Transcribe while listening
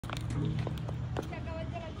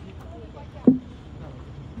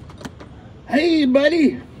Hey,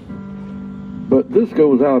 buddy. But this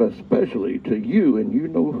goes out especially to you, and you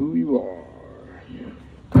know who you are.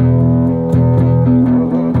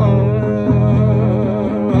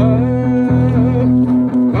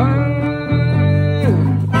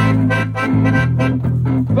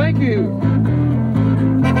 Thank you.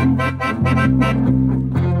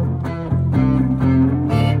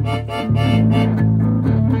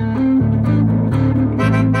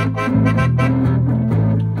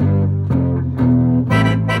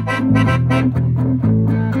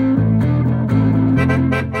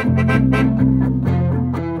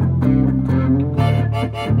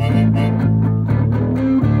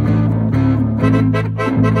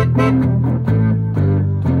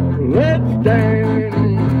 Let's stand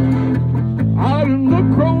out in the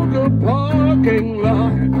Kroger parking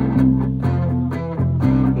lot.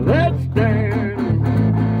 Let's stand.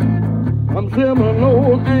 I'm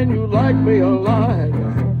Seminole and you like me a lot.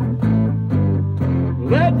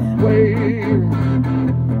 Let's wave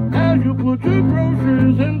as you put your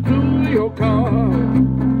groceries into your car.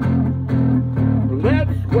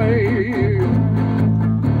 Let's wave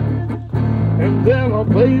and then I'll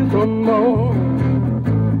play some more.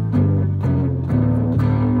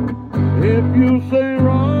 If you say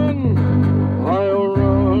run, I'll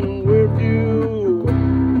run with you.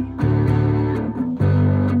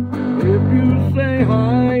 If you say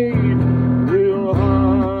hide, we'll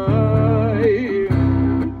hide.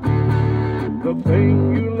 The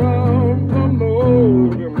thing you love the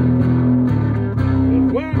most is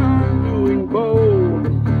when I'm doing both.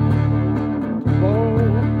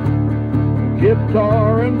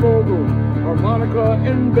 Guitar and vocals, harmonica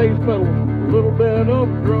and bass pedals, a little bit of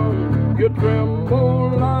drum. You tremble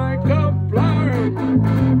like a flower.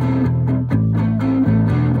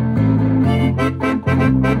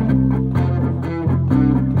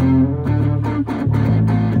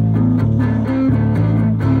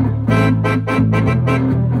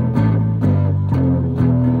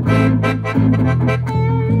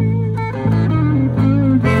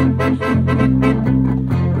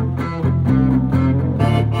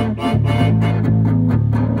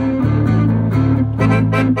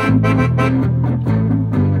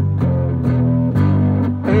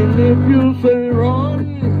 And if you say run,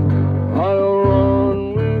 I'll run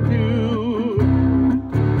with you.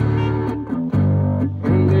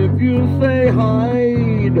 And if you say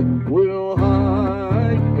hide, we'll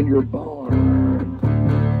hide in your barn.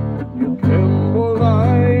 You tremble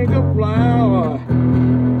like a flower.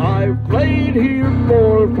 I've played here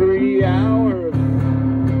for 3 hours,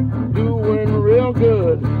 doing real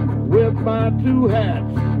good with my 2 hats.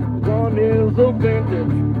 One is a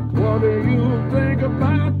vintage. What do you think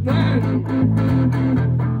about that?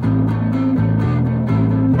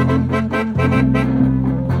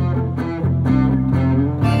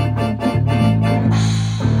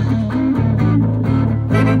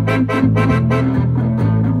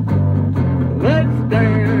 Let's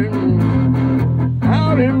stand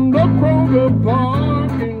out in the Kroger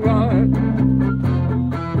parking lot.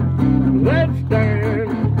 Let's stand.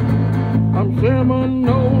 I'm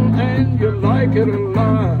Seminole and you like it a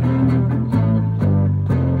lot.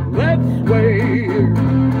 Let's wave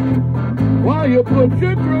while you put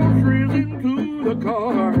your groceries into the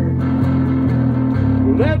car.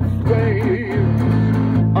 Let's wave.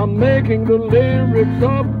 I'm making the lyrics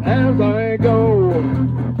up as I go.